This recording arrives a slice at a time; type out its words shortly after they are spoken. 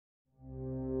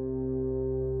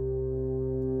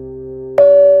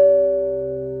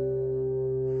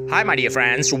Hi my dear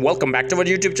friends, welcome back to our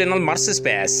YouTube channel Mars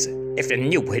Space. If you're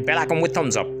new, hit bell icon with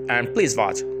thumbs up and please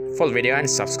watch full video and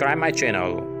subscribe my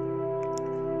channel.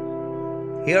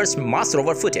 Here's Mars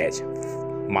Rover footage.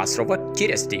 Mars Rover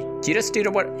Curiosity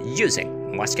rover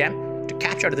using Mars Cam to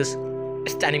capture this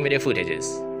stunning video footages.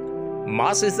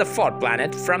 Mars is the fourth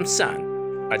planet from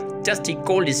Sun, a dusty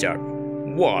cold desert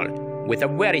world with a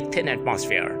very thin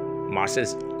atmosphere. Mars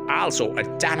is also a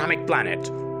dynamic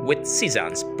planet with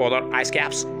seasons, polar ice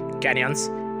caps, canyons,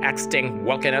 extinct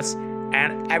volcanoes,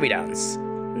 and evidence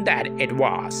that it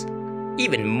was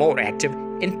even more active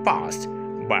in past.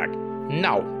 But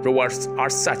now rovers are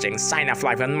searching sign of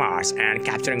life on Mars and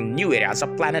capturing new areas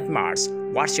of planet Mars.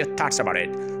 What's your thoughts about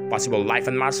it? Possible life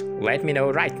on Mars? Let me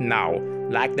know right now.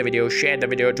 Like the video, share the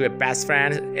video to your best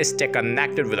friends, stay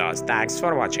connected with us. Thanks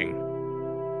for watching.